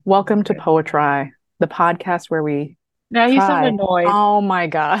Welcome to Poetry, the podcast where we Now you sound try. annoyed. Oh my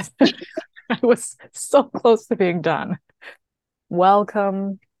God. I was so close to being done.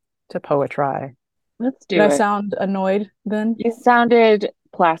 Welcome to Poetry. Let's Did do I it. sound annoyed then? You sounded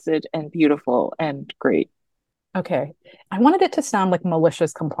placid and beautiful and great. Okay. I wanted it to sound like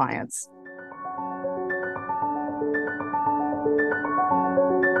malicious compliance.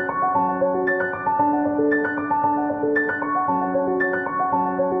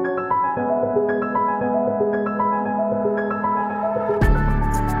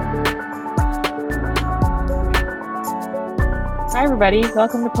 Hi, everybody.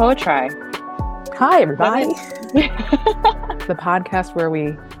 Welcome to Poetry. Hi, What everybody. The podcast where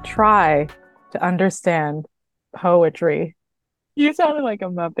we try to understand poetry. You sounded like a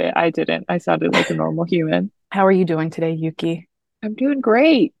Muppet. I didn't. I sounded like a normal human. How are you doing today, Yuki? I'm doing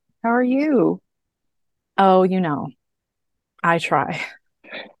great. How are you? Oh, I try.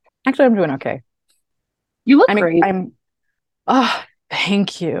 Actually, I'm doing okay. You look I mean, great. oh,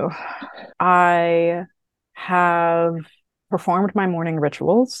 thank you. I have performed my morning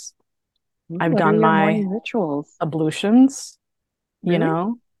rituals. I've What are done your my morning rituals? ablutions, you Really?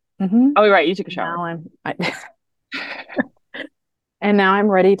 know. hmm Oh, right. You took a shower. Now and now I'm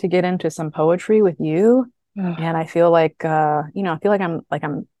ready to get into some poetry with you. And I feel like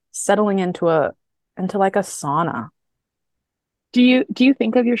I'm settling into like a sauna. Do you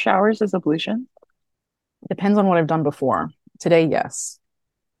think of your showers as ablution? Depends on what I've done before. Today, yes.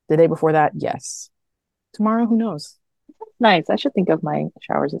 The day before that, yes. Tomorrow, who knows? Nice. I should think of my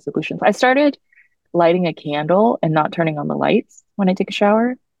showers as ablutions. I started lighting a candle and not turning on the lights when I take a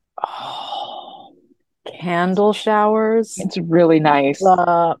shower. Oh, candle showers, It's really nice.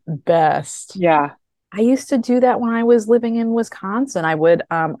 the best. Yeah. I used to do that when I was living in Wisconsin. I would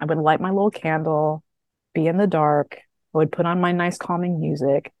light my little candle, be in the dark. I would put on my nice calming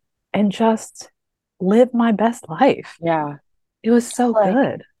music and just live my best life. Yeah. It was so Like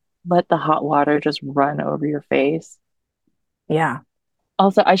good. let the hot water just run over your face. Yeah.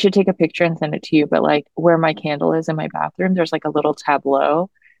 Also, I should take a picture and send it to you, but like where my candle is in my bathroom, there's like a little tableau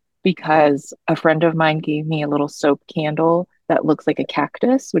because a friend of mine gave me a little soap candle that looks like a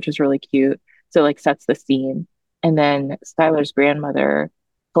cactus, which is really cute. So like sets the scene. And then Skylar's grandmother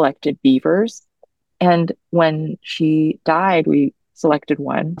collected beavers. And when she died, we selected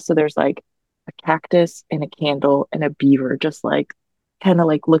one. So there's like a cactus and a candle and a beaver, just like kind of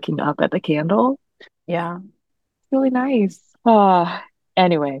like looking up at the candle. Yeah. Really nice.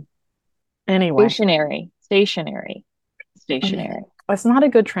 Anyway, Anyway, stationary. it's not a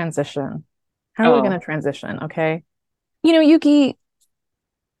good transition. How are we going Oh, to transition? Okay. Yuki,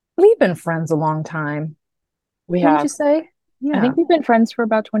 we've been friends a long time, we wouldn't have. you say? I Yeah. think we've been friends for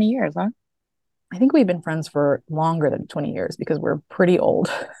about 20 years, huh? I think we've been friends for longer than 20 years because we're pretty old.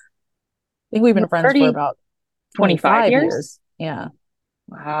 I think we've been friends for 30, about 25 25 years? years. Yeah.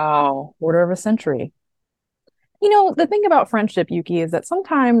 Wow. Quarter of a century. The thing about friendship, Yuki, is that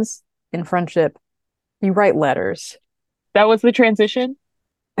sometimes in friendship, you write letters. That was the transition?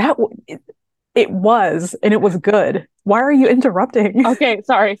 It was, and it was good. Why are you interrupting? Okay,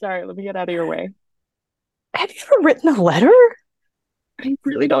 sorry. Let me get out of your way. Have you ever written a letter? I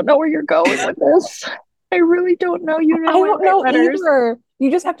really don't know where you're going with this. I really don't know. You I know I don't write know letters. either.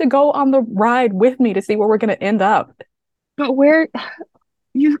 You just have to go on the ride with me to see where we're going to end up. But where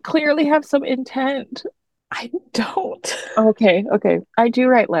you clearly have some intent. I don't. Okay. I do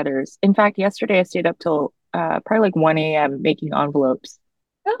write letters. In fact, yesterday I stayed up till probably like 1 a.m. making envelopes.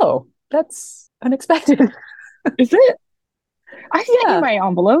 No, that's unexpected. Is it? I sent you Yeah, my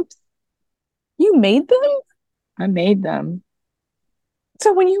envelopes. you made them? I made them.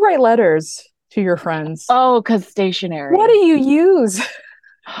 So when you write letters to your friends, Oh, because what do stationery. you use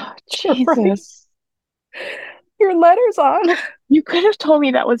to write Jesus. your letters on? You could have told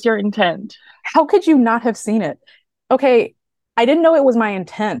me that was your intent. How could you not have seen it? Okay, I didn't know it was my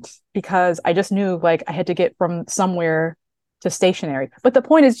intent because I just knew like I had to get from somewhere to stationery. But the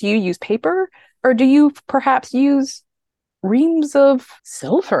point is, do you use paper or do you perhaps use reams of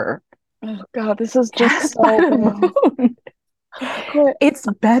silver Oh God, this is just cast by so the bad. moon? Quit. It's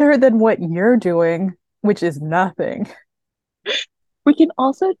better than what you're doing, which is nothing. We can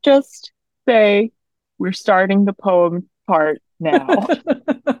also just say we're starting the poem part now.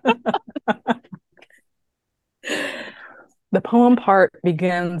 The poem part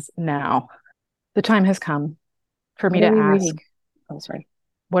begins now. The time has come for me What to are we ask, reading? Oh, sorry.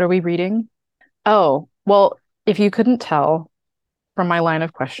 what are we reading? Oh, well, if you couldn't tell from my line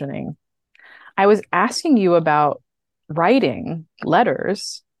of questioning, I was asking you about writing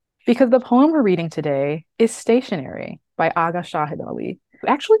letters because the poem we're reading today is Stationery by Agha Shahid Ali.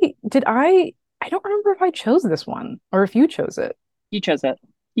 Actually, did I don't remember if I chose this one or if you chose it. You chose it. I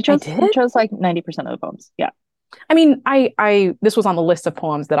You did? chose like 90% of the poems. Yeah. I mean, I this was on the list of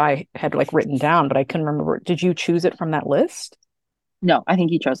poems that I had like written down, but I couldn't remember. Did you choose it from that list? No, I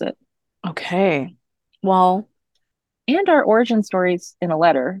think you chose it. Okay. Well, And our origin stories in a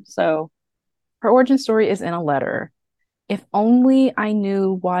letter. So, her origin story is in a letter. If only I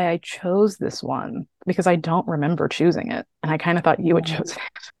knew why I chose this one, because I don't remember choosing it. And I kind of thought you had mm, chosen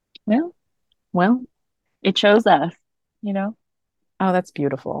it. well, Well, it chose us, you know? oh, that's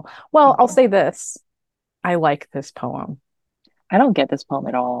beautiful. Well, Thank I'll you. say this. I like this poem. I don't get this poem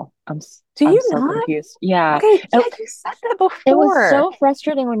at all. Do I'm you so not? confused. Yeah. Okay, It, yeah, you said that it was before. so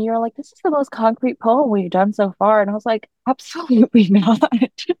frustrating when you were like, this is the most concrete poem we've done so far. And I was like, absolutely not.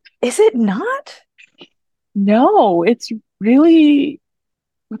 Is it not? No, it's really,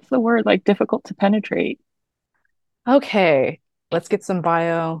 what's the word? Like difficult to penetrate. Okay, let's get some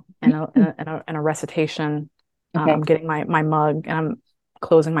bio and a recitation. Okay. I'm getting my mug and I'm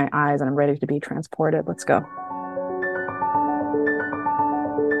closing my eyes and I'm ready to be transported. Let's go.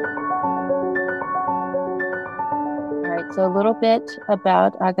 All right. So a little bit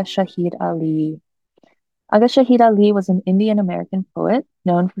about Agha Shahid Ali. Agha Shahid Ali was an Indian American poet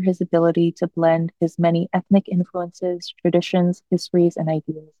known for his ability to blend his many ethnic influences, traditions, histories, and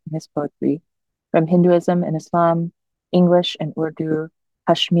ideas in his poetry, from Hinduism and Islam, English and Urdu,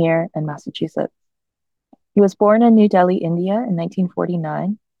 Kashmir, and Massachusetts. He was born in New Delhi, India in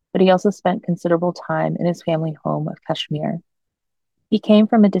 1949, but he also spent considerable time in his family home of Kashmir. He came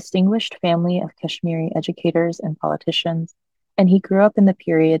from a distinguished family of Kashmiri educators and politicians, and he grew up in the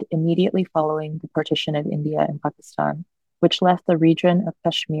period immediately following the partition of India and Pakistan, which left the region of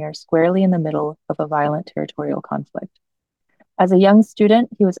Kashmir squarely in the middle of a violent territorial conflict. As a young student,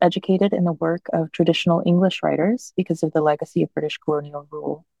 he was educated in the work of traditional English writers because of the legacy of British colonial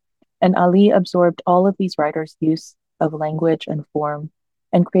rule, and Ali absorbed all of these writers' use of language and form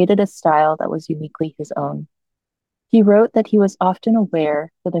and created a style that was uniquely his own. He wrote that he was often aware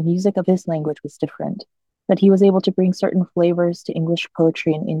that the music of his language was different, that he was able to bring certain flavors to English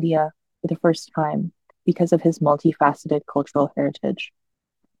poetry in India for the first time because of his multifaceted cultural heritage.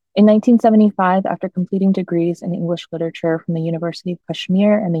 In 1975, after completing degrees in English literature from the University of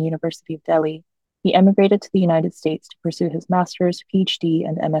Kashmir and the University of Delhi, he emigrated to the United States to pursue his master's, PhD,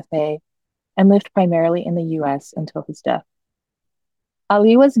 and MFA, and lived primarily in the US until his death.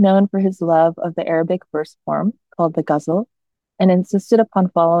 Ali was known for his love of the Arabic verse form, called the ghazal, and insisted upon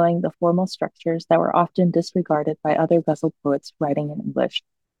following the formal structures that were often disregarded by other ghazal poets writing in English,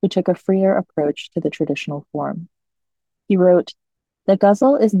 who took a freer approach to the traditional form. He wrote, "The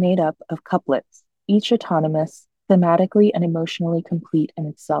ghazal is made up of couplets, each autonomous, thematically and emotionally complete in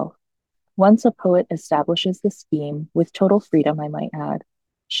itself. Once a poet establishes the scheme, with total freedom, I might add,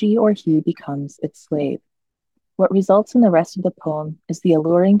 she or he becomes its slave. What results in the rest of the poem is the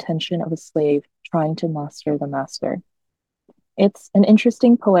alluring tension of a slave trying to master the master." It's an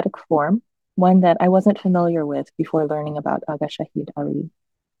interesting poetic form, one that I wasn't familiar with before learning about Agha Shahid Ali.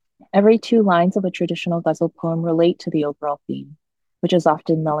 Every two lines of a traditional ghazal poem relate to the overall theme, which is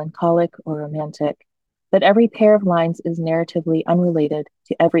often melancholic or romantic, but every pair of lines is narratively unrelated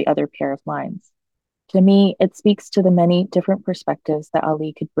to every other pair of lines. To me, it speaks to the many different perspectives that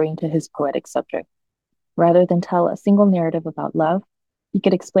Ali could bring to his poetic subject. Rather than tell a single narrative about love, he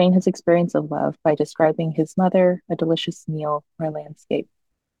could explain his experience of love by describing his mother, a delicious meal, or a landscape.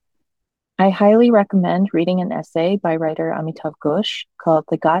 I highly recommend reading an essay by writer Amitav Ghosh called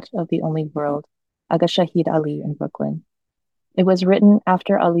The God of the Only World, Agha Shahid Ali in Brooklyn. It was written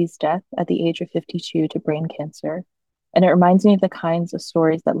after Ali's death at the age of 52 to brain cancer, and it reminds me of the kinds of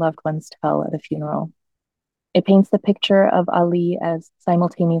stories that loved ones tell at a funeral. It paints the picture of Ali as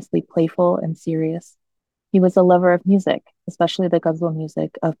simultaneously playful and serious. He was a lover of music, especially the ghazal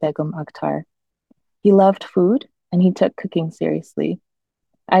music of Begum Akhtar. He loved food, and he took cooking seriously.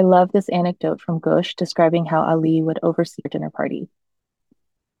 I love this anecdote from Ghosh describing how Ali would oversee a dinner party.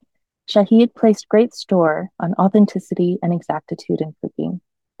 Shahid placed great store on authenticity and exactitude in cooking,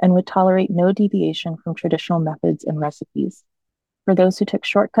 and would tolerate no deviation from traditional methods and recipes. For those who took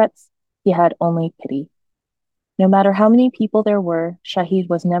shortcuts, he had only pity. No matter how many people there were, Shahid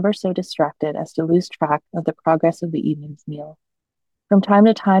was never so distracted as to lose track of the progress of the evening's meal. From time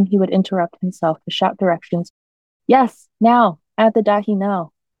to time, he would interrupt himself to shout directions. Yes, now, add the dahi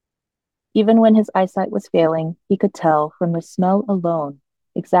now. Even when his eyesight was failing, he could tell from the smell alone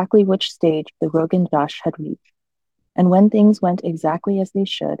exactly which stage the Rogan Josh had reached. And when things went exactly as they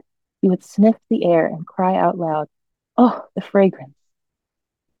should, he would sniff the air and cry out loud, "Oh, the fragrance."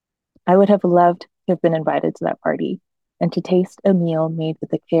 I would have loved to have been invited to that party. and to taste a meal made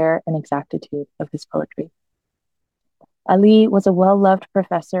with the care and exactitude of his poetry. Ali was a well-loved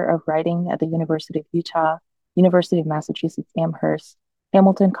professor of writing at the University of Utah, University of Massachusetts Amherst,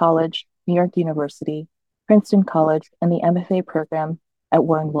 Hamilton College, New York University, Princeton College, and the MFA program at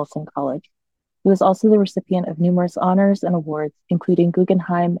Warren Wilson College. He was also the recipient of numerous honors and awards, including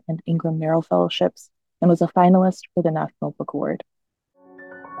Guggenheim and Ingram Merrill Fellowships, and was a finalist for the National Book Award.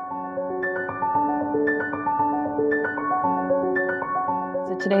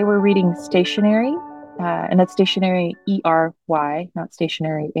 So today we're reading Stationery, and that's Stationery E-R-Y, not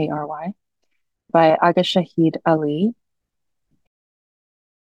Stationery A-R-Y, by Agha Shahid Ali.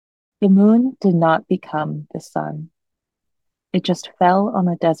 The moon did not become the sun. It just fell on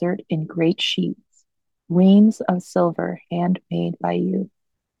the desert in great sheets, reams of silver handmade by you.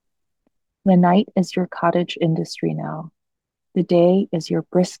 The night is your cottage industry now. The day is your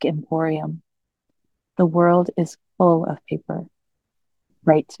brisk emporium. The world is full of paper.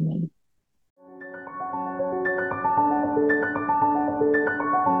 Write to me.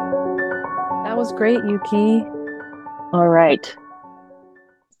 That was great, Yuki. All right.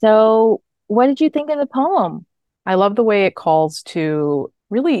 So, what did you think of the poem? I love the way it calls to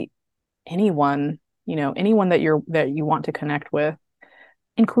really anyone, anyone that you want to connect with,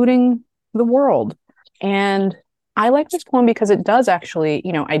 including the world. And I like this poem because it does actually,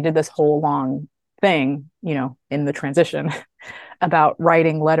 I did this whole long thing, in the transition about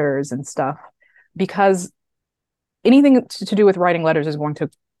writing letters and stuff, because anything to do with writing letters is going to,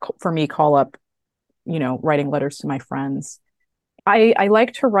 for me, call up, writing letters to my friends. I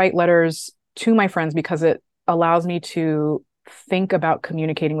like to write letters to my friends because it allows me to think about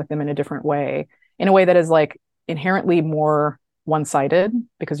communicating with them in a different way, in a way that is like inherently more one-sided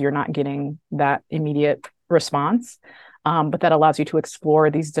because you're not getting that immediate response. But that allows you to explore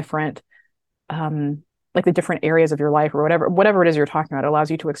these different, like the different areas of your life or whatever it is you're talking about. It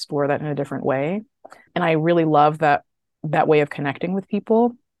allows you to explore that in a different way. And I really love that way of connecting with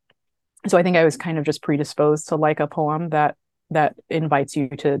people. So I think I was kind of just predisposed to like a poem that invites you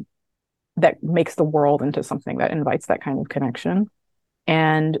to, that makes the world into something that invites that kind of connection.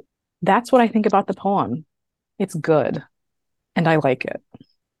 And that's what I think about the poem. It's good. And I like it.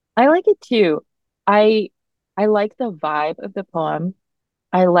 I like it too. I I like the vibe of the poem.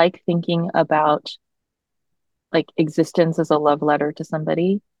 I like thinking about like existence as a love letter to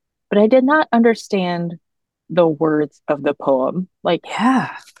somebody, but I did not understand the words of the poem. Like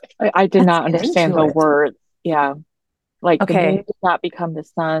Yeah, I did let's not get understand into the it. words. Yeah. Like the moon Okay. does not become the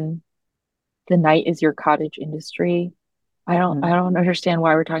sun. The night is your cottage industry. I Mhm. don't understand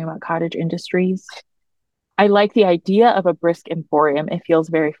why we're talking about cottage industries. I like the idea of a brisk emporium. It feels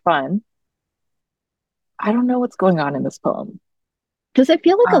very fun. I don't know what's going on in this poem. Does it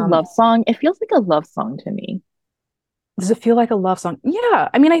feel like a Um, love song? It feels like a love song to me. does it feel like a love song? Yeah.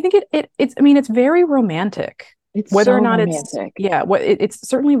 I mean, I think it's very romantic. It's Whether or so not it's, romantic. yeah, it's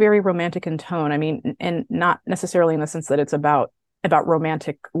certainly very romantic in tone. I mean, and not necessarily in the sense that it's about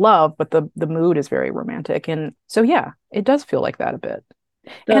romantic love, but the mood is very romantic. And so yeah, it does feel like that a bit.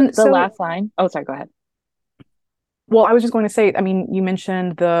 And The so, last line. Oh, sorry, go ahead. well, I was just going to say, I mean, you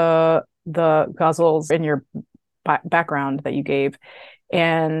mentioned the ghazals in your background that you gave,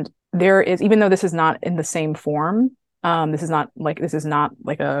 and there is, even though this is not in the same form, this is not like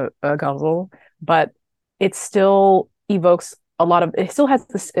a ghazal, but it still evokes a lot of, it still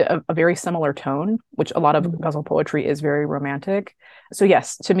has a very similar tone, which a lot of Mhm. ghazal poetry is very romantic. So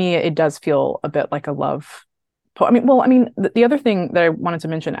yes, to me, it does feel a bit like a love. I mean, the other thing that I wanted to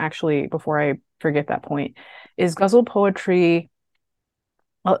mention actually before I forget that point is ghazal poetry.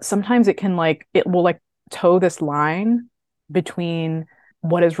 Sometimes it will like toe this line between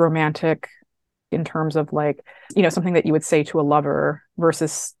what is romantic in terms of like, something that you would say to a lover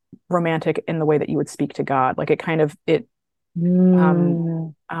versus romantic in the way that you would speak to God. Like it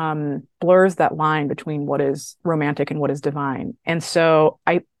um Mm. blurs that line between what is romantic and what is divine. And so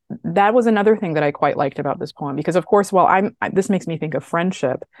that was another thing that I quite liked about this poem, because of course, while this makes me think of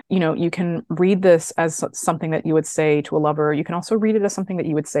friendship, you can read this as something that you would say to a lover. You can also read it as something that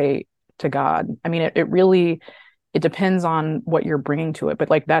you would say to God. I mean, it really, it depends on what you're bringing to it, but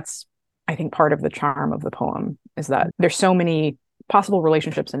like that's, I think, part of the charm of the poem is that there's so many possible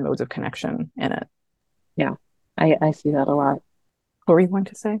relationships and modes of connection in it. Yeah, I see that a lot. What were you going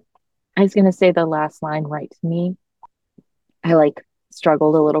to say? I was gonna say the last line right to me. I like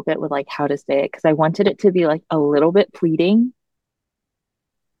struggled a little bit with like how to say it because I wanted it to be like a little bit pleading.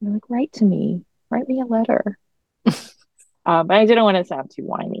 You're like, write to me, write me a letter. But I didn't want to sound too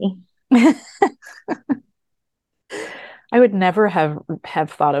whiny. I would never have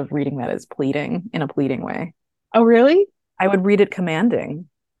thought of reading that as pleading in a pleading way. Oh, really? I would read it commanding.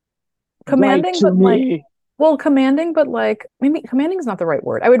 Write Commanding, to but like, me. well, commanding, but like, maybe commanding is not the right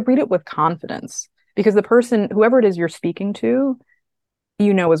word. I would read it with confidence because the person, whoever it is you're speaking to,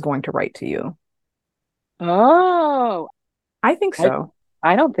 is going to write to you. Oh, I think I so.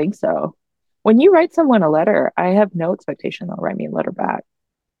 I don't think so. When you write someone a letter, I have no expectation they'll write me a letter back.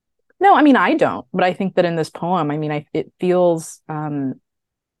 No, I mean, I don't, but I think that in this poem, I mean, it feels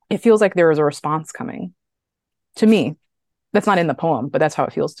like there is a response coming to me. That's not in the poem, but that's how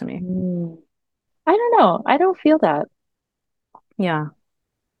it feels to me. Mm, I don't know. I don't feel that. Yeah.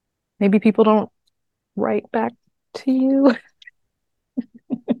 Maybe people don't write back to you.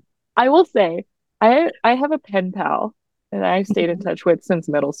 I will say, I have a pen pal that I've stayed in touch with since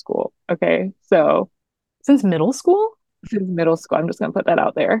middle school. Okay, so Since middle school? since middle school, I'm just gonna put that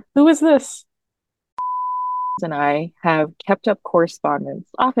out there. Who is this? And I have kept up correspondence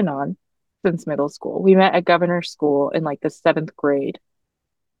off and on since middle school. We met at governor's school in like the seventh grade.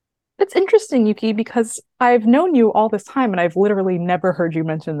 It's interesting, Yuki, because I've known you all this time and I've literally never heard you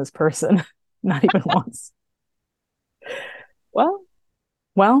mention this person, not even once. Well,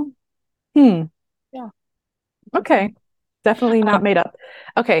 Well, hmm. yeah, interesting. Okay. Definitely not Um, made up.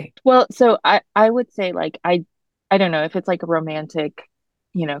 Okay. well, so I would say like I don't know if it's like a romantic,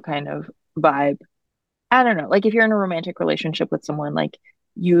 kind of vibe. I don't know. Like if you're in a romantic relationship with someone, like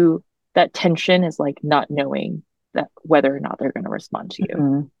you that tension is like not knowing that whether or not they're going to respond to you,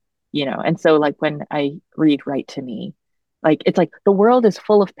 Mhm. And so like when I read write to me, like it's like the world is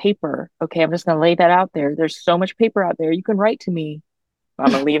full of paper. Okay, I'm just going to lay that out there. There's so much paper out there. You can write to me.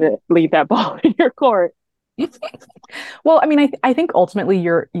 I'm gonna leave that ball in your court. Well, I mean, I think ultimately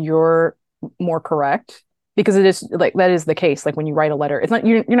you're more correct because it is like that is the case. Like when you write a letter, it's not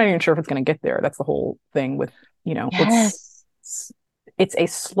you're not even sure if it's going to get there. That's the whole thing with, Yes. it's a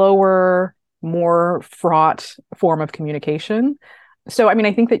slower, more fraught form of communication. So, I mean,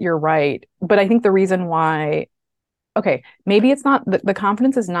 I think that you're right, but I think the reason why, okay, maybe it's not the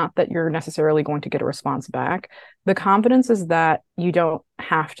confidence is not that you're necessarily going to get a response back. The confidence is that you don't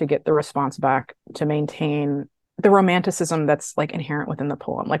have to get the response back to maintain the romanticism that's like inherent within the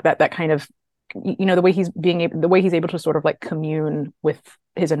poem. Like that kind of, the way he's able to sort of like commune with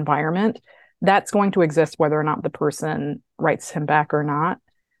his environment, that's going to exist whether or not the person writes him back or not.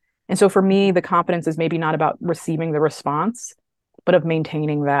 And so for me, the confidence is maybe not about receiving the response, but of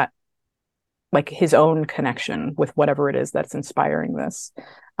maintaining that like his own connection with whatever it is that's inspiring this.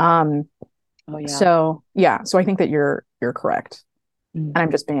 Um, Oh yeah. so yeah, so I think that you're correct. Mm. And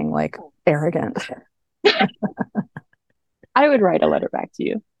I'm just being like arrogant. I would write a letter back to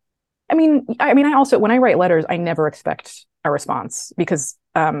you. I mean, I also when I write letters, I never expect a response because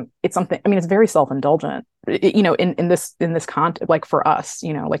it's something. I mean, it's very self-indulgent. In this context, like for us,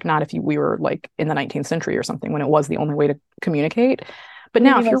 like not if we were like in the 19th century or something when it was the only way to communicate. But What do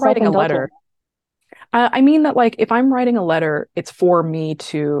you now, mean if by you're writing a self-indulgent? letter, I mean that like if I'm writing a letter, it's for me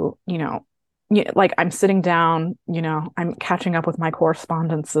to, like I'm sitting down, I'm catching up with my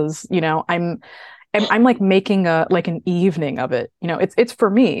correspondences, I'm like making a like an evening of it. It's for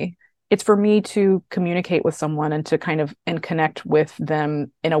me. It's for me to communicate with someone and to kind of and connect with them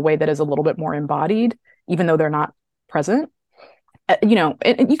in a way that is a little bit more embodied, even though they're not present.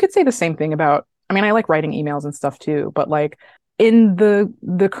 And you could say the same thing about, I mean, I like writing emails and stuff too, but like in the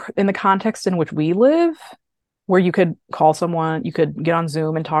context in which we live, where you could call someone, you could get on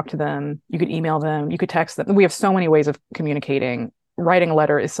Zoom and talk to them, you could email them, you could text them. We have so many ways of communicating. Writing a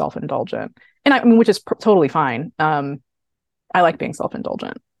letter is self-indulgent, and I mean, which is totally fine. I like being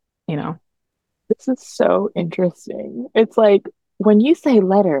self-indulgent, you know. This is so interesting. It's like when you say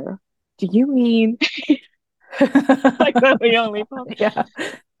letter, do you mean like the only poem? Yeah,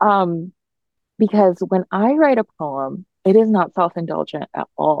 Um, because when I write a poem, it is not self-indulgent at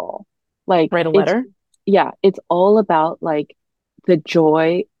all. Like write a it's letter. yeah, it's all about like the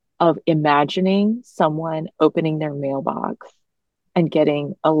joy of imagining someone opening their mailbox and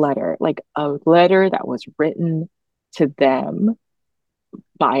getting a letter, like a letter that was written to them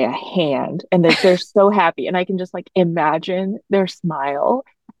by a hand and that they're so happy and I can just like imagine their smile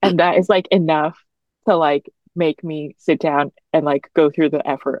and that is like enough to like make me sit down and like go through the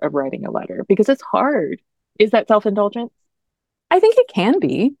effort of writing a letter because it's hard. Is that self-indulgent? I think it can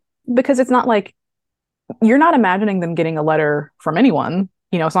be because it's not like you're not imagining them getting a letter from anyone.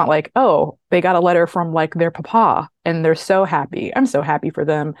 It's not like, oh, they got a letter from like their papa and they're so happy. I'm so happy for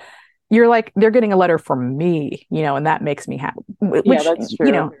them. You're like, they're getting a letter from me, and that makes me happy, Yeah, which, that's true.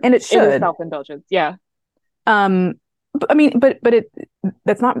 and it It is should. self-indulgence. Yeah. Um, I mean, but it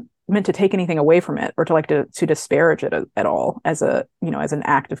that's not meant to take anything away from it or to like to disparage it at all as a, you know, as an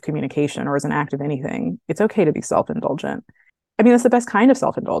act of communication or as an act of anything. It's okay to be self-indulgent. I mean, it's the best kind of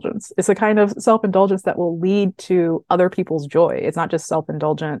self-indulgence. It's the kind of self-indulgence that will lead to other people's joy. It's not just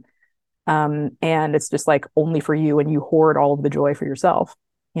self-indulgent, and it's just like only for you and you hoard all of the joy for yourself,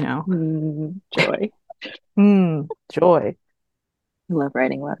 you know. Joy. Joy. I love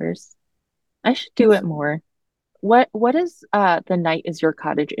writing letters. I should do it more. What is the night is your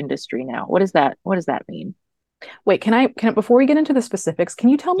cottage industry now? What does that mean? Wait, before we get into the specifics, can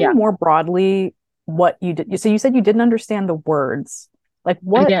you tell me Yeah, more broadly what you did? So you said you didn't understand the words. Like I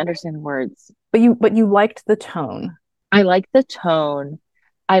what, didn't understand the words. but you liked the tone. I like the tone.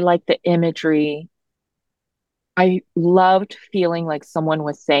 I like the imagery. I loved feeling like someone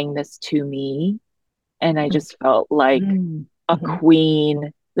was saying this to me, and I just felt like Mm. a Hmm.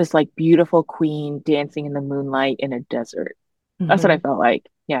 queen, this like beautiful queen dancing in the moonlight in a desert. That's what I Hmm. felt like.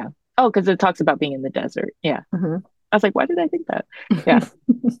 Yeah. Oh, because it talks about being in the desert. Yeah. Hmm. I was like, why did I think that? Yeah.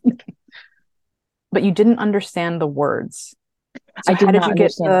 But you didn't understand the words. So I did how did not you get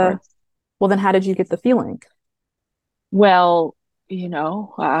understand the words. well, then how did you get the feeling? Well,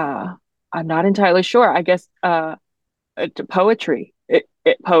 I'm not entirely sure. I guess poetry. It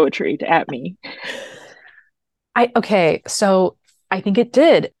poetry at me. Okay, so I think it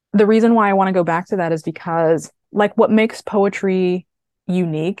did. The reason why I want to go back to that is because like what makes poetry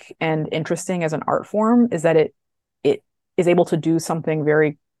unique and interesting as an art form is that it is able to do something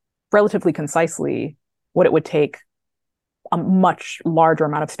very relatively concisely what it would take a much larger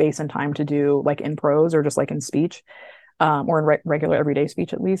amount of space and time to do like in prose or just like in speech, or in regular everyday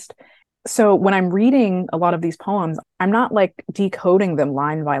speech at least. So when I'm reading a lot of these poems, I'm not like decoding them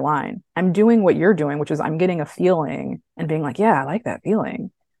line by line. I'm doing what you're doing, which is I'm getting a feeling and being like, yeah, I like that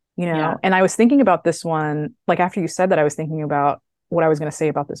feeling, you Yeah. know? And I was thinking about this one, like after you said that, I was thinking about what I was going to say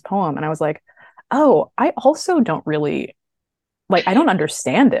about this poem. And I was like, oh, I also don't really like, I don't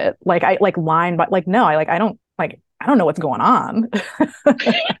understand it. Like, I like line, but like, no, I don't know what's going on.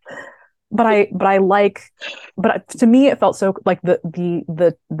 But I like, but to me it felt so like the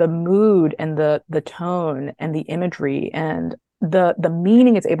mood and the tone and the imagery and the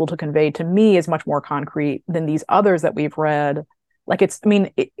meaning it's able to convey to me is much more concrete than these others that we've read. Like it's, I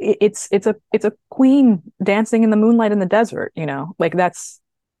mean, it's a queen dancing in the moonlight in the desert, you know, like that's,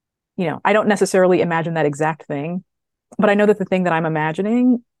 you know, I don't necessarily imagine that exact thing, but I know that the thing that I'm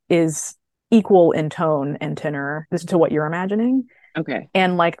imagining is equal in tone and tenor to what you're imagining. Okay.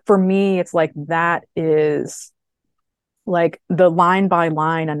 And like for me, it's like that is like the line by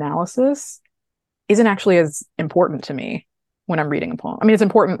line analysis isn't actually as important to me when I'm reading a poem. I mean, it's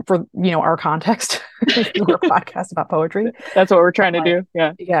important for, you know, our context. We're a podcast about poetry. That's what we're But trying to like, do.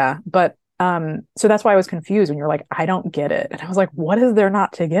 Yeah. yeah. But so that's why I was confused when you're like, I don't get it. And I was like, what is there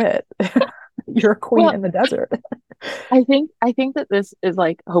not to get? You're a queen Well, in the desert. I think that this is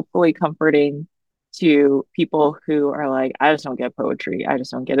like hopefully comforting to people who are like, I just don't get poetry. I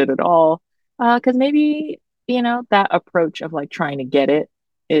just don't get it at all. Because maybe, that approach of like trying to get it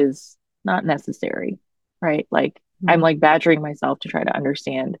is not necessary, right? Like I'm Mm-hmm. like badgering myself to try to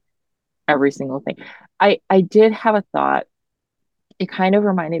understand every single thing. I did have a thought. It kind of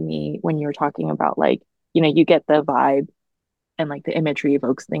reminded me when you were talking about like, you get the vibe and like the imagery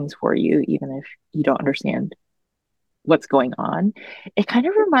evokes things for you, even if you don't understand what's going on. It kind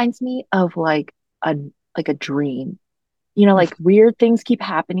of reminds me of like a dream. Like weird things keep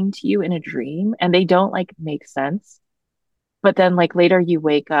happening to you in a dream and they don't like make sense. But then like later you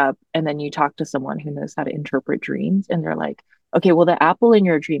wake up and then you talk to someone who knows how to interpret dreams and they're like, okay, well the apple in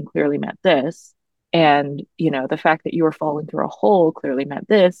your dream clearly meant this. And the fact that you were falling through a hole clearly meant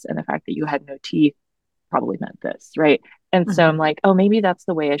this, and the fact that you had no teeth probably meant this, right? And so Mm-hmm. I'm like, oh, maybe that's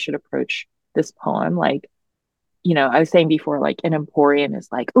the way I should approach this poem. Like, I was saying before, like an emporium is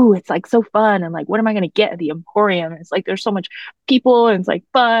like, oh, it's like so fun. And like, what am I going to get at the emporium? And it's like, there's so much people and it's like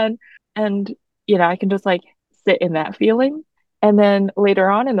fun. And, I can just like sit in that feeling. And then later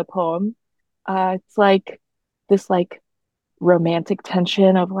on in the poem, it's like this like romantic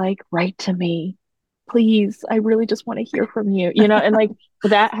tension of like, write to me, please. I really just want to hear from you, and like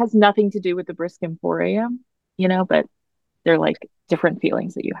that has nothing to do with the brisk emporium, but they're like different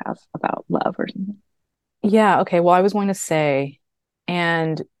feelings that you have about love or something. Yeah, okay. Well, I was going to say,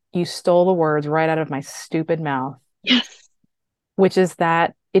 and you stole the words right out of my stupid mouth, Yes. which is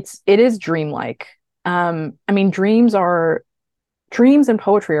that it is dreamlike. I mean, dreams and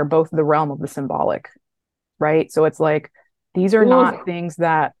poetry are both the realm of the symbolic, right? So it's like these are Ooh, not things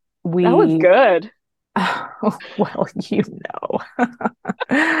that that was we good. well, you know.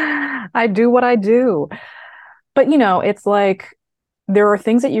 I do what I do. But you know, it's like there are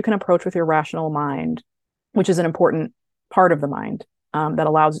things that you can approach with your rational mind, which is an important part of the mind, that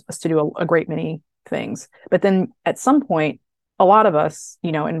allows us to do a great many things. But then at some point, a lot of us,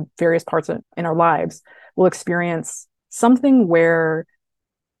 you know, in various parts in our lives, will experience something where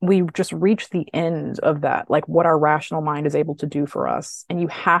we just reach the end of that, like what our rational mind is able to do for us. And you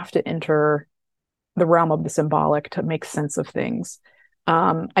have to enter the realm of the symbolic to make sense of things.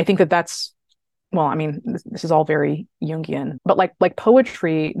 I think that that's, well, I mean, this is all very Jungian, but like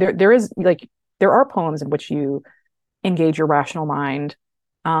poetry, there is like there are poems in which you engage your rational mind,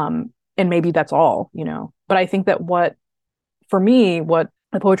 and maybe that's all, you know. But I think that what for me, what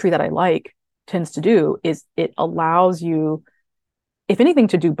the poetry that I like tends to do is it allows you, if anything,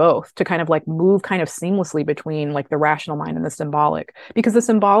 to do both, to kind of like move kind of seamlessly between like the rational mind and the symbolic. Because the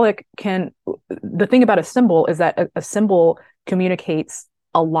symbolic can, the thing about a symbol is that a symbol communicates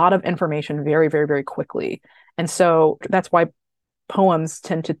a lot of information very, very, very quickly. And so that's why poems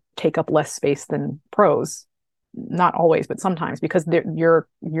tend to take up less space than prose. Not always, but sometimes, because you're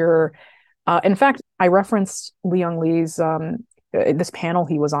in fact, I referenced Leon Lee's this panel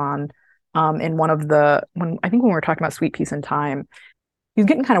he was on, in one of the, when I think when we were talking about Sweet Peace and Time, he was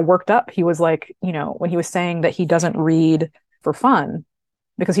getting kind of worked up. He was like, you know, when he was saying that he doesn't read for fun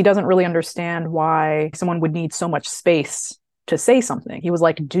because he doesn't really understand why someone would need so much space to say something. He was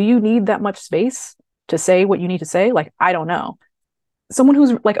like, do you need that much space to say what you need to say? Like, I don't know. Someone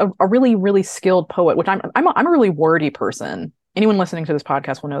who's like a really, really skilled poet, which I'm a really wordy person. Anyone listening to this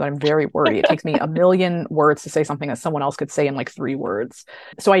podcast will know that I'm very wordy. It takes me a million words to say something that someone else could say in like 3 words.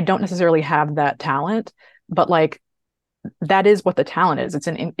 So I don't necessarily have that talent, but like that is what the talent is. It's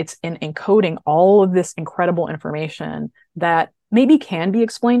in encoding all of this incredible information that maybe can be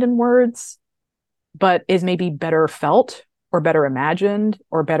explained in words, but is maybe better felt or better imagined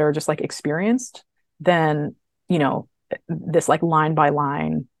or better just like experienced than, you know, this like line by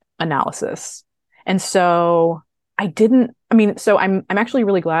line analysis. And so so I'm actually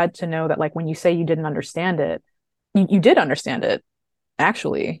really glad to know that like when you say you didn't understand it, you did understand it.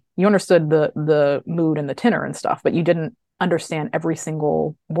 Actually, you understood the mood and the tenor and stuff, but you didn't understand every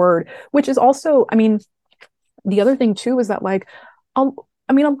single word, which is also, I mean, the other thing too is that like a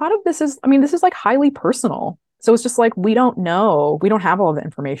lot of this is, I mean, this is like highly personal. So it's just like we don't know, we don't have all the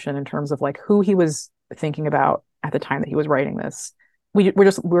information in terms of like who he was thinking about at the time that he was writing this.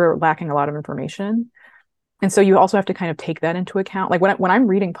 We're lacking a lot of information. And so you also have to kind of take that into account. Like when I'm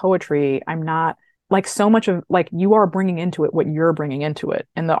reading poetry, I'm not like so much of like you are bringing into it what you're bringing into it,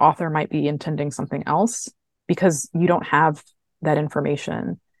 and the author might be intending something else because you don't have that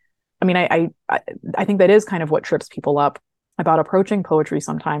information. I mean, I think that is kind of what trips people up about approaching poetry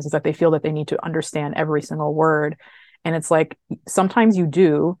sometimes, is that they feel that they need to understand every single word. And it's like sometimes you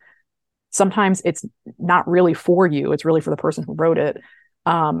do, sometimes it's not really for you, it's really for the person who wrote it.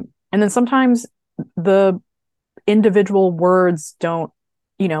 And then sometimes the individual words don't,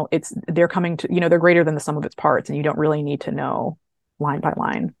 you know, they're coming to, you know, they're greater than the sum of its parts, and you don't really need to know line by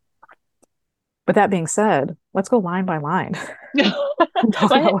line. But that being said, let's go line by line and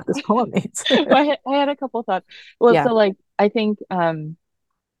talk about what this poem means. I had a couple thoughts. Well, Yeah. so like I think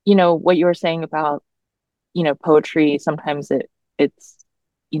you know, what you were saying about, you know, poetry, sometimes it's,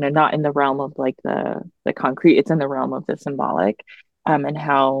 you know, not in the realm of like the concrete, it's in the realm of the symbolic, and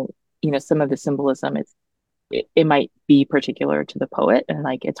how, you know, some of the symbolism it might be particular to the poet, and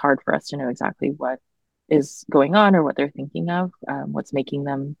like it's hard for us to know exactly what is going on or what they're thinking of, what's making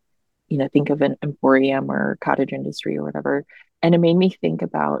them, you know, think of an emporium or cottage industry or whatever. And it made me think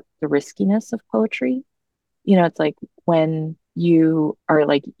about the riskiness of poetry. You know, it's like when you are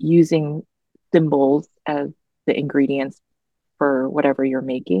like using symbols as the ingredients for whatever you're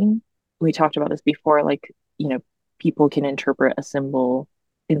making. We talked about this before, like, you know, people can interpret a symbol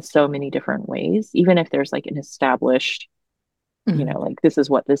in so many different ways, even if there's like an established, you Mhm. know, like this is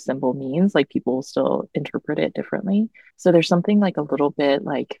what this symbol means, like people will still interpret it differently. So there's something like a little bit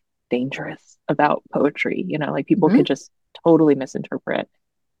like dangerous about poetry, you know, like people Mhm. could just totally misinterpret,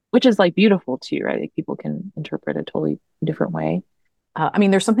 which is like beautiful too, right? Like people can interpret a totally different way. I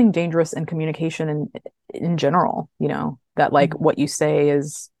mean, there's something dangerous in communication in general, you know, that like Mhm. what you say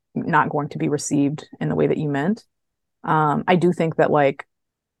is not going to be received in the way that you meant. I do think that like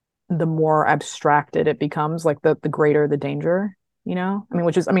the more abstracted it becomes, like the greater the danger, you know? I mean,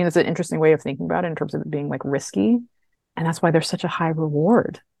 which is, I mean, it's an interesting way of thinking about it in terms of it being like risky. And that's why there's such a high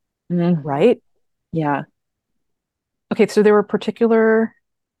reward, Mm, right? yeah. Okay, so there were particular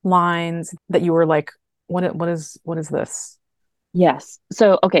lines that you were like, what is this? Yes.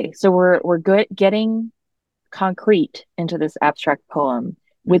 So okay, so we're good getting concrete into this abstract poem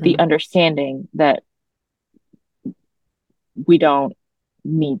with the Hmm. understanding that we don't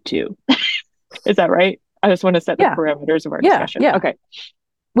need to. Is that right? I just want to set the Yeah, parameters of our yeah, discussion. yeah. Okay.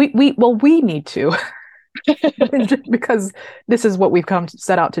 We need to because this is what we've come to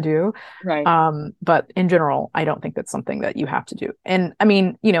set out to do. Right. But in general, I don't think that's something that you have to do. And I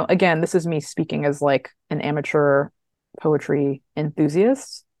mean, again, this is me speaking as like an amateur poetry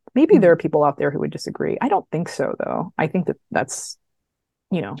enthusiast. Maybe there Mhm. are people out there who would disagree. I don't think so, though. I think that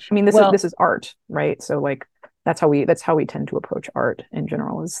I mean, this Well, is art, right? So like that's how we tend to approach art in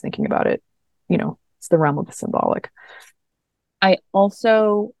general is thinking about it, it's the realm of the symbolic. I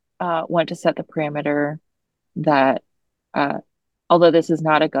also want to set the parameter that uh, although this is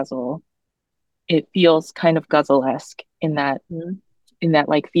not a guzzle, it feels kind of guzzle-esque in that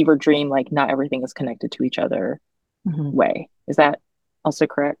like fever dream, like not everything is connected to each other Mhm. way. Is that also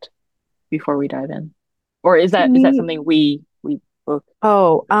correct before we dive in? Or To is that me, something we both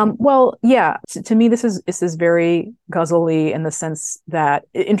oh, agree? well, yeah. To me, this is very guzzly in the sense that,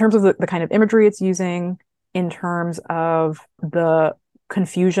 in terms of the kind of imagery it's using, in terms of the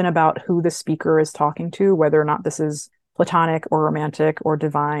confusion about who the speaker is talking to, whether or not this is platonic or romantic or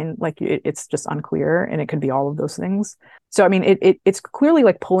divine, like it's just unclear, and it could be all of those things. So, I mean, it's clearly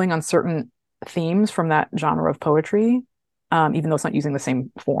like pulling on certain themes from that genre of poetry, even though it's not using the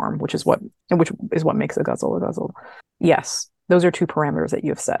same form, which is what makes a guzzle a guzzle. Yes, those are two parameters that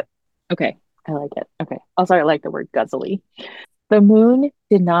you have set. Okay, I like it. Okay. Also, I like the word guzzly. The moon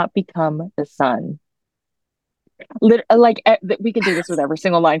did not become the sun. We could do this with every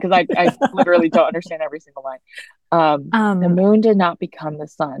single line because I literally don't understand every single line. The Um, moon did not become the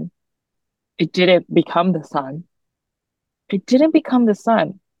sun. It didn't become the sun. It didn't become the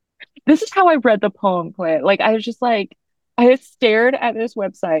sun. This is how I read the poem, Quit. Like I was just like, I just stared at this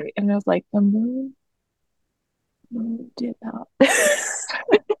website and I was like, moon did not.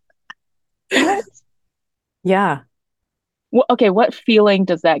 What? yeah. Well, okay, what feeling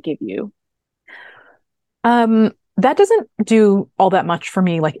does that give you? That doesn't do all that much for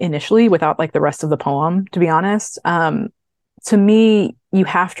me, like initially, without like the rest of the poem, to be honest. To me, you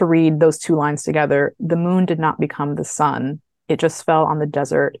have to read those two lines together. The moon did not become the sun. It just fell on the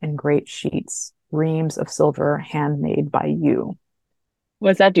desert in great sheets, reams of silver handmade by you.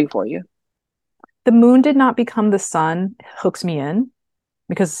 What does that do for you? The moon did not become the sun hooks me in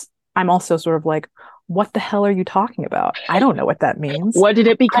because I'm also sort of like, what the hell are you talking about? I don't know what that means. What did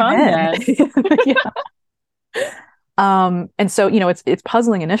it I'm become in. then? Yeah. And so, it's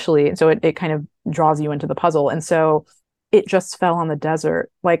puzzling initially, and so it kind of draws you into the puzzle. And so it just fell on the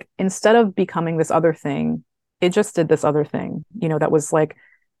desert. Like instead of becoming this other thing, it just did this other thing, that was like,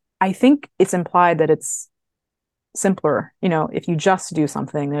 I think it's implied that it's simpler, if you just do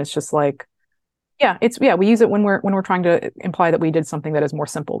something, then it's just like, yeah, we use it when we're trying to imply that we did something that is more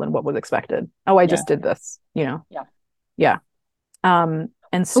simple than what was expected. Oh, I Yeah, just did this. yeah. Yeah. And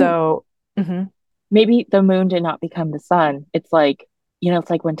Oh, so mhm. maybe the moon did not become the sun. It's like, it's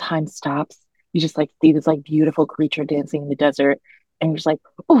like when time stops, you just like see this like beautiful creature dancing in the desert, and you're just like,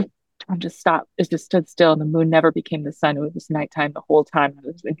 oh, time just stopped. It just stood still, and the moon never became the sun. It was just nighttime the whole time. I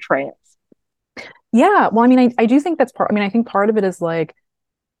was in trance. Yeah, well, I mean, I do think that's part. I mean, I think part of it is like,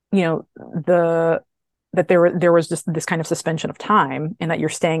 the that there was just this kind of suspension of time, and that you're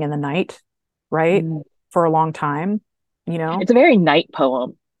staying in the night, right, Mm. for a long time. You know, It's a very night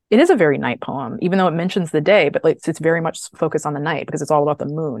poem. it is a very night poem, even though it mentions the day, but like it's very much focused on the night because it's all about the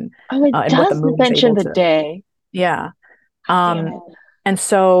moon, Oh, it and what the does moon is mention able the to. day. Yeah. God damn Um, it. and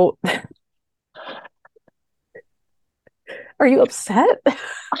so, are you upset?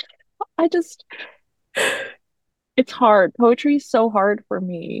 I just, it's hard. Poetry is so hard for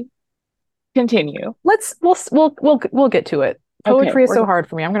me. Continue. We'll get to it. Okay, Poetry is we're so hard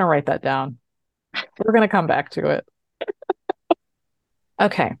for me. I'm gonna write that down. We're gonna come back to it.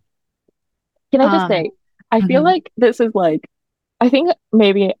 Okay. Can I just Um, say, I feel mhm. like this is like, I think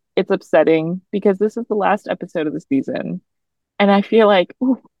maybe it's upsetting because this is the last episode of the season. And I feel like,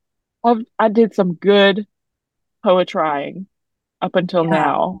 ooh, I did some good poetrying up until Yeah,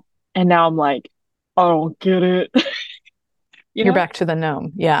 now. And now I'm like, I don't get it. You you're know, back to the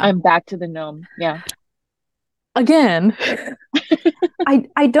gnome. Yeah. I'm back to the gnome. Yeah. Again,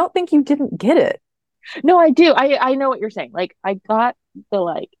 I don't think you didn't get it. No, I do. I know what you're saying. Like, I got the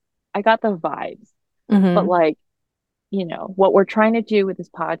vibes, but Hmm. like, what we're trying to do with this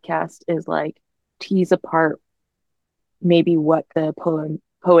podcast is like tease apart maybe what the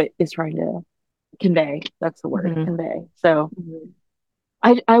poet is trying to convey. That's the word, Hmm. convey. So Hmm.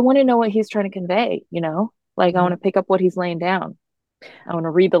 I want to know what he's trying to convey. Like I want Hmm. to pick up what he's laying down. I want to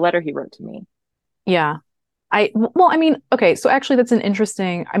read the letter he wrote to me. Yeah. Well, I mean, okay, so actually that's an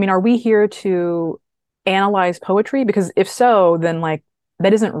interesting, I mean, are we here to analyze poetry? Because if so, then like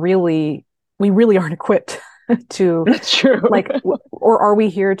that isn't really, we really aren't equipped to That's true. like, or are we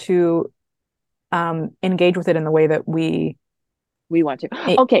here to engage with it in the way that We want to.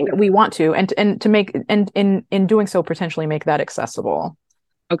 Okay. we want to, and to make, and in doing so potentially make that accessible.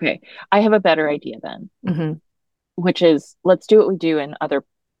 Okay. I have a better idea then, Hmm. which is let's do what we do in other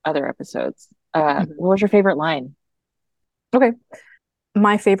episodes. Hmm. What was your favorite line? Okay.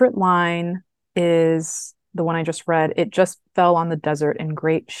 My favorite line is the one I just read. It just fell on the desert in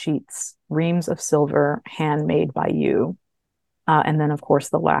great sheets, reams of silver, handmade by you. And then, of course,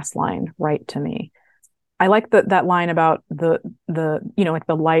 the last line, write to me. I like that line about like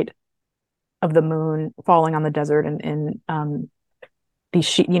the light of the moon falling on the desert and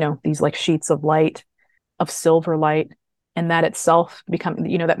these like sheets of light, of silver light, and that itself become,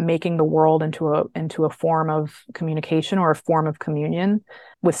 that making the world into a form of communication or a form of communion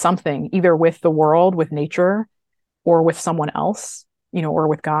with something, either with the world, with nature, or with someone else, or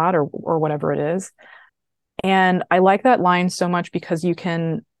with God, or whatever it is. And I like that line so much because you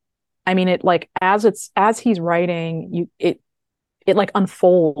can, I mean, it like as he's writing, it like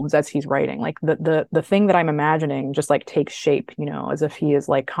unfolds as he's writing. Like the thing that I'm imagining just like takes shape, as if he is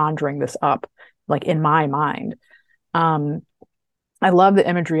like conjuring this up, like in my mind. Um, I love the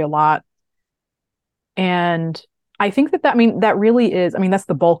imagery a lot. And I think I mean, that really is, I mean, that's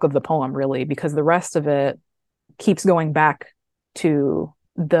the bulk of the poem, really, because the rest of it keeps going back to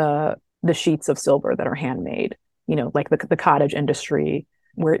the sheets of silver that are handmade, like the cottage industry,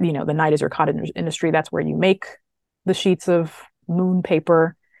 where, the night is your cottage industry. That's where you make the sheets of moon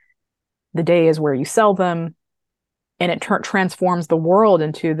paper. The day is where you sell them. And it transforms the world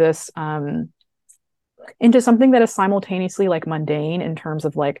into something that is simultaneously like mundane in terms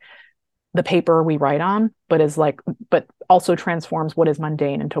of like the paper we write on, but also transforms what is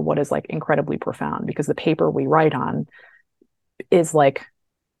mundane into what is like incredibly profound, because the paper we write on is like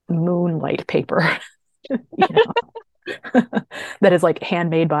moonlight paper, you know, that is like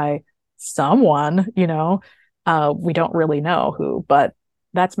handmade by someone, we don't really know who, but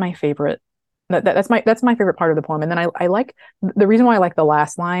that's my favorite. That's my favorite part of the poem. And then I like, the reason why I like the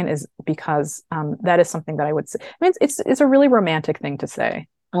last line is because that is something that I would say. I mean, it's a really romantic thing to say.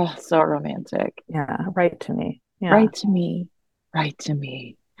 Oh, so romantic. Yeah, write to me. Yeah, Write to me. Write to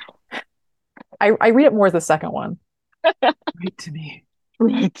me. I read it more as the second one. Write to me.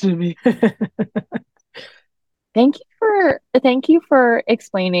 Write to me. Thank you for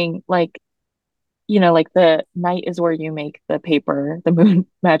explaining like the night is where you make the paper, the moon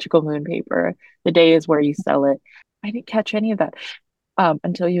magical moon paper. The day is where you sell it. I didn't catch any of that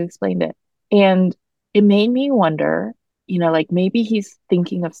until you explained it. And it made me wonder, like maybe he's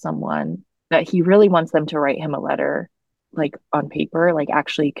thinking of someone that he really wants them to write him a letter, like on paper, like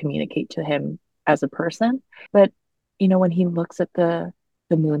actually communicate to him as a person. But when he looks at the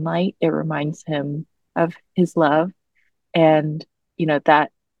moonlight, it reminds him of his love. And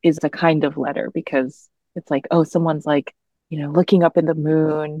that is a kind of letter because it's like, oh, someone's like, looking up in the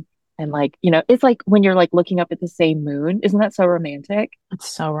moon and like, it's like when you're like looking up at the same moon. Isn't that so romantic? It's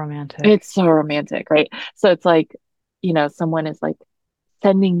so romantic. It's so romantic, right? So it's like, someone is like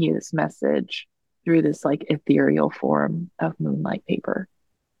sending you this message through this like ethereal form of moonlight paper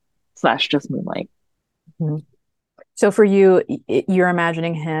slash just moonlight. Mhm. So for you, you're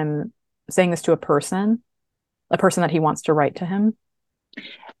imagining him saying this to a person that he wants to write to him.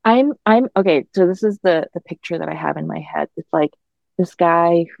 I'm okay. So this is the picture that I have in my head. It's like this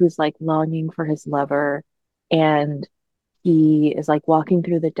guy who's like longing for his lover, and he is like walking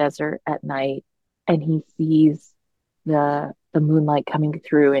through the desert at night, and he sees the moonlight coming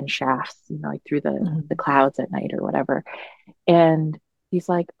through in shafts, like through the Mhm. clouds at night or whatever. And he's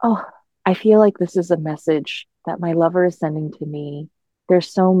like, "Oh, I feel like this is a message that my lover is sending to me.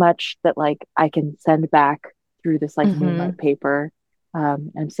 There's so much that like I can send back through this like Mhm. moonlight paper.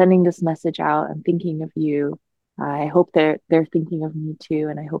 I'm sending this message out. I'm thinking of you. I hope they're thinking of me too,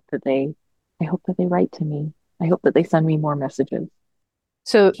 and I hope that they write to me. I hope that they send me more messages."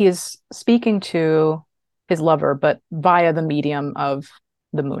 So he is speaking to his lover, but via the medium of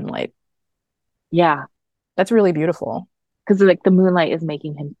the moonlight. Yeah, That's really beautiful. because like the moonlight is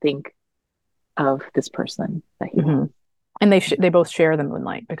making him think of this person that he Hmm. loves. And they both share the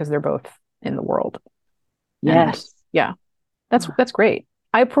moonlight because they're both in the world. And Yes. yeah, that's great.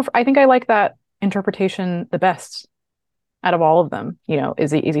 I think I like that interpretation the best out of all of them.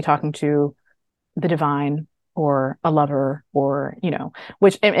 Is he talking to the divine or a lover, or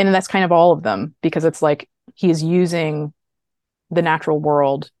which, and that's kind of all of them, because it's like he's using the natural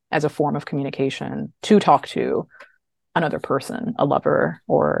world as a form of communication to talk to another person, a lover,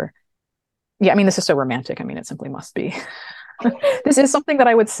 or Yeah, I mean, this is so romantic. I mean, it simply must be. This is something that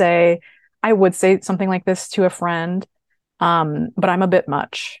I would say. I would say something like this to a friend, but I'm a bit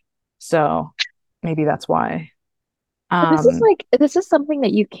much. So maybe that's why. But this is Um, like this is something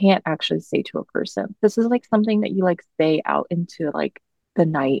that you can't actually say to a person. This is like something that you like say out into like the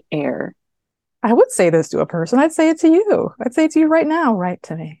night air. I would say this to a person. I'd say it to you. I'd say it to you right now, right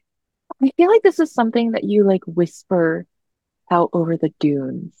to me. I feel like this is something that you like whisper out over the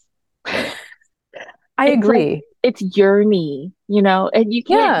dunes. I It's like agree. it's yearny, you know, and you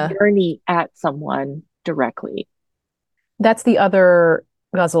can't Yeah. yearny at someone directly. That's the other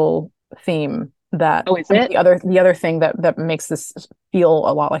guzzle theme that Oh, is I mean it? the other thing that makes this feel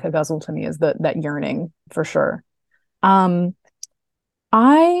a lot like a guzzle to me is that yearning for sure. Um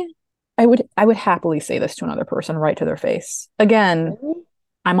I I would happily say this to another person right to their face. Again, Really?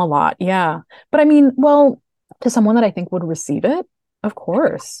 I'm a lot, yeah. But I mean, well, to someone that I think would receive it, of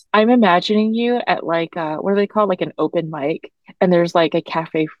course. I'm imagining you at like what are they called? Like an open mic, and there's like a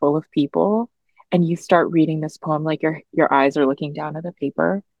cafe full of people, and you start reading this poem, like your eyes are looking down at the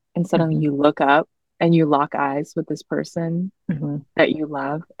paper, and suddenly Hmm. you look up and you lock eyes with this person Hmm. that you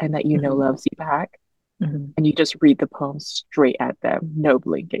love and that you know Hmm. loves you back, Hmm. and you just read the poem straight at them, no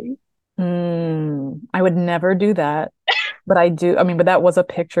blinking. I would never do that, but I do. I mean, but that was a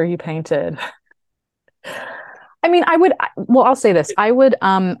picture you painted. I mean, well, I'll say this. I would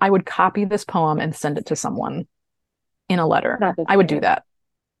copy this poem and send it to someone in a letter. Not the I would do same. that.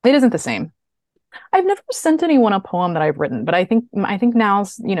 It isn't the same. I've never sent anyone a poem that I've written, but I think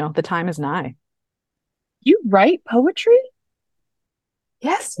now's, the time is nigh. You write poetry?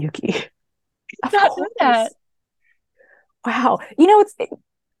 Yes, Yuki. Of Not know that. course. Wow. It's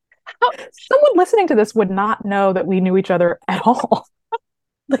How, someone listening to this would not know that we knew each other at all.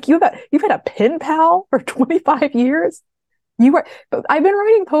 Like you've had a pen pal for 25 years. You were I've been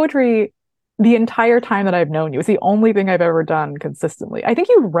writing poetry the entire time that I've known you. It's the only thing I've ever done consistently. I think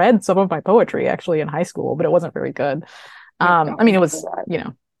you read some of my poetry actually in high school, but it wasn't very good. I I don't mean, it remember was, that.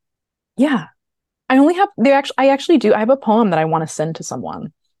 yeah. I only have they actually I actually do. I have a poem that I want to send to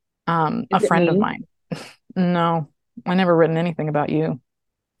someone, a Is it friend of me? mine. No, I never written anything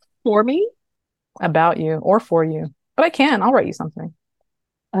For me? about you or for you, but I can. I'll write you something.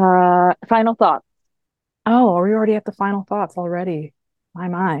 Final thought. Oh, are we already at the final thoughts already?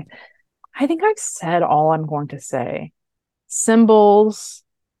 My. I think I've said all I'm going to say. Symbols,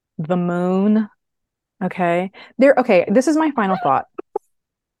 the moon. Okay. Okay, this is my final thought.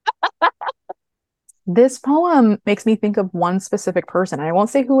 This poem makes me think of one specific person. I won't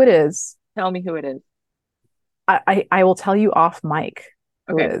say who it is. Tell me who it is. I will tell you off mic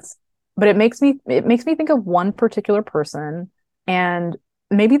who it Okay. is. But it makes me think of one particular person. And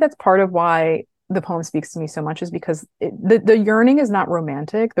maybe that's part of why the poem speaks to me so much is because the yearning is not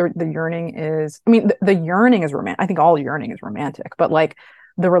romantic. The yearning is, I mean, the yearning is romantic. I think all yearning is romantic, but like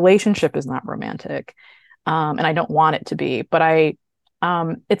the relationship is not romantic. And I don't want it to be, but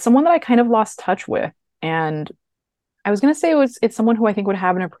it's someone that I kind of lost touch with. And I was gonna say it's someone who I think would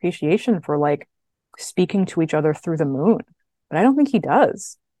have an appreciation for like speaking to each other through the moon, but I don't think he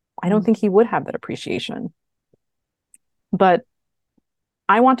does. I don't think he would have that appreciation. But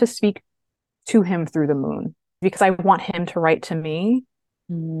I want to speak to him through the moon because I want him to write to me,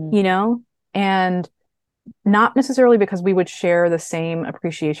 Mm-hmm. you know, and not necessarily because we would share the same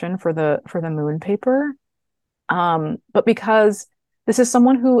appreciation for the moon paper, but because this is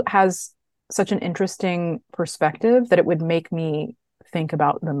someone who has such an interesting perspective that it would make me think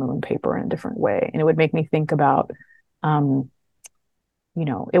about the moon paper in a different way. And it would make me think about, um,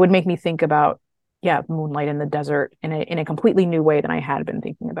 it would make me think about, yeah, moonlight in the desert in a completely new way than I had been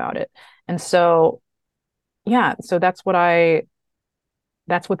thinking about it. And so, yeah, so that's what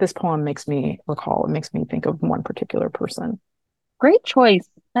this poem makes me recall. It makes me think of one particular person. Great choice.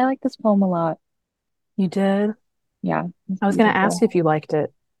 I like this poem a lot. You did? Yeah, it's I was going to ask beautiful. you if you liked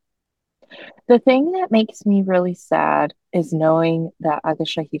it. The thing that makes me really sad is knowing that Agha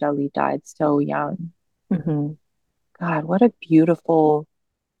Shahid Ali died so young. Hmm. God, what a beautiful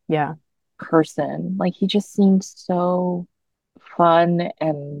Yeah. person. Like he just seemed so fun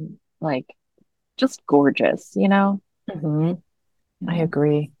and like just gorgeous, you know? Hmm. I Yeah.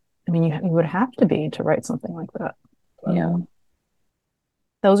 agree. I mean, you would have to be to write something like that. Yeah.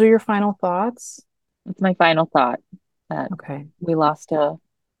 Those are your final thoughts? That's my final thought that Okay. we lost a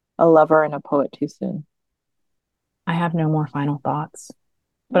lover and a poet too soon. I have no more final thoughts,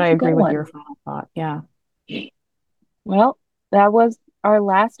 but I That's a good agree with one. your final thought. Yeah. Well, that was our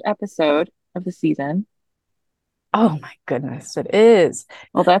last episode of the season. Oh my goodness, it is.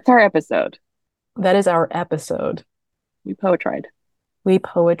 Well, that's our episode. That is our episode. We poet tried. We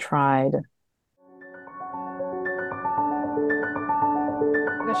poet tried.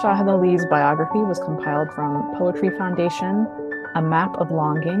 Aga Shahid Ali's biography was compiled from Poetry Foundation, A Map of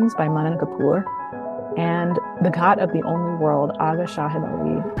Longings by Manan Kapoor, and The God of the Only World, Agha Shahid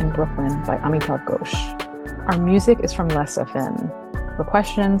Ali in Brooklyn by Amitav Ghosh. Our music is from Les FM. For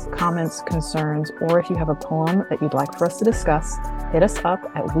questions, comments, concerns, or if you have a poem that you'd like for us to discuss, hit us up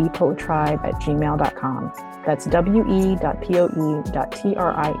at wepoetribe@gmail.com. That's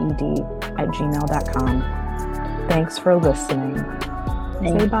we.poe.tried@gmail.com. Thanks for listening.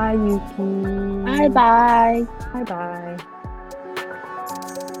 Say bye, Yuki. Bye bye. Bye bye.